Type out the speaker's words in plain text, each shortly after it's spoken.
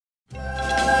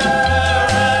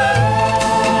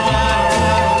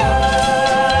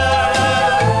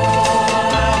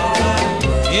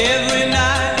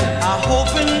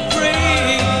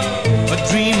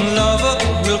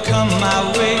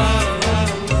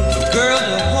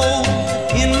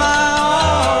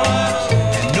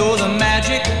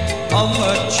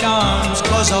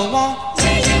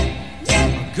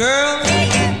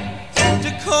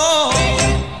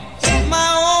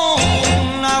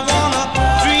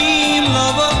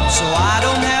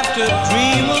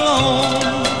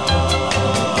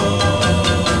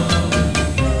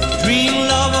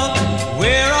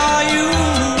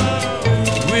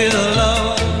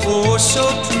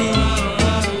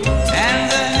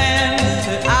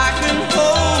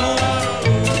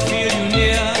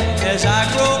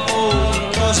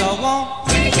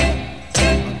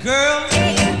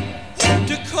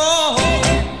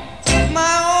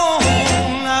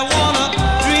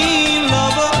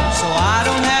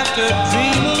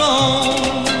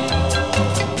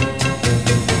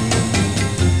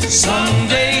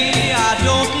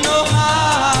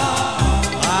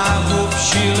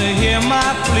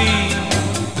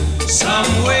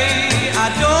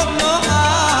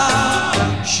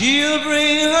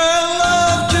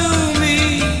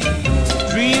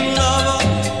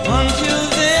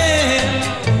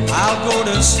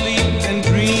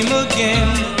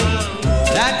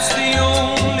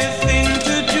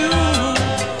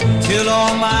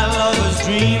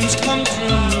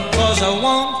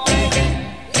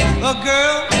a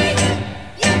girl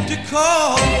to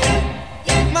call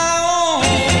my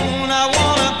own. I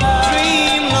want a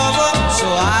dream lover so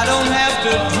I don't have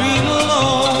to dream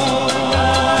alone.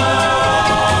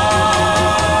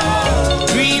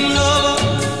 Dream lover,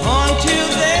 until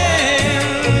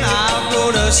then I'll go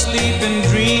to sleep and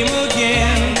dream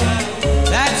again.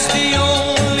 That's the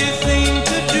only thing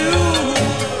to do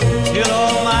till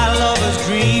all my lovers'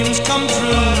 dreams come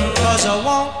true. 'Cause I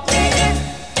want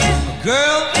a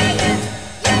girl